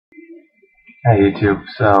Hey YouTube,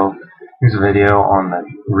 so here's a video on the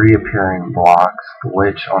reappearing blocks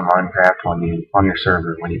glitch on Minecraft when you on your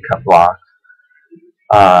server when you cut blocks.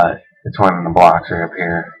 It's when the blocks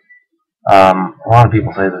reappear. A lot of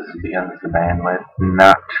people say this is because of the bandwidth.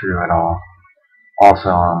 Not true at all.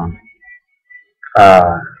 Also,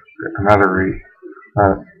 uh,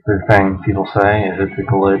 the thing people say is it's a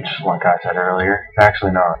glitch, like I said earlier. It's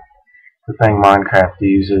actually not. The thing Minecraft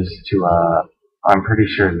uses to, I'm pretty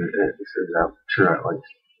sure that this is true at least.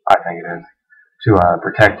 I think it is. To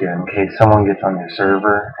protect you in case someone gets on your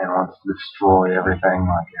server and wants to destroy everything,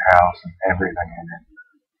 like your house and everything in it.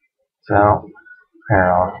 So,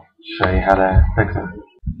 here, I'll show you how to fix it.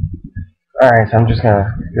 Alright, so I'm just going to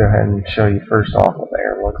go ahead and show you first off what the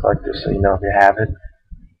error looks like, just so you know if you have it.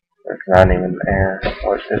 It's not even an error,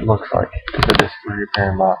 what it looks like. So this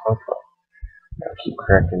reappearing block looks like. I keep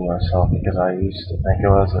correcting myself because I used to think it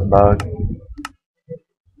was a bug.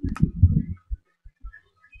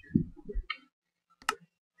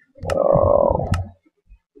 Oh,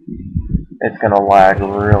 it's gonna lag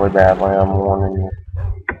really badly, I'm warning you.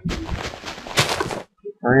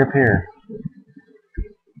 Reappear.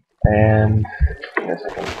 And I guess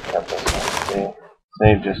I can cut this one. See?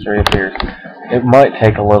 Save just reappears. It might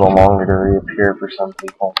take a little longer to reappear for some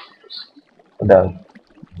people. It does.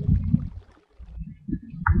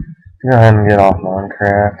 Go ahead and get off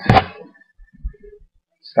Minecraft.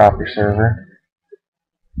 Stop your server.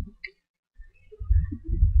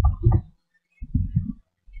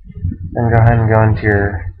 Then go ahead and go into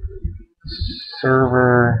your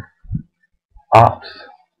server ops.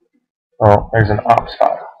 Oh, there's an ops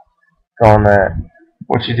file. Go on that.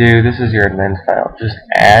 What you do, this is your admin file. Just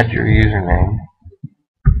add your username.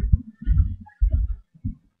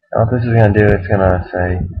 Now what this is going to do, it's going to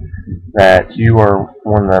say that you are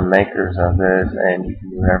one of the makers of this and you can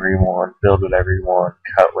do whatever you want, build whatever you want,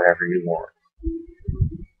 cut whatever you want.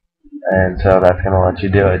 And so that's going to let you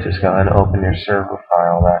do it. Just go ahead and open your server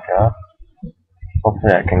file back up.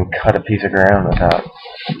 Hopefully I can cut a piece of ground without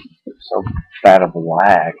so bad of a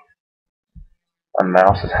lag. My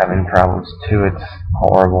mouse is having problems too, it's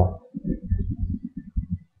horrible.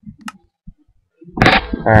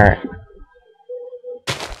 Alright.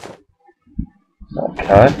 So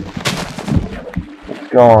cut. It's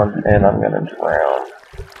gone, and I'm gonna drown.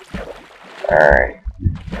 Alright.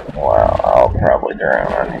 Wow, I'll probably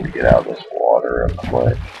drown. I need to get out of this water real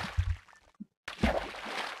quick.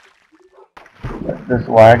 This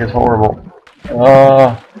lag is horrible.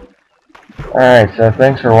 Alright, so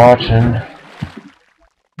thanks for watching.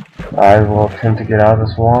 I will attempt to get out of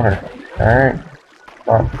this water. Alright.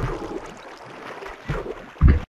 Bye.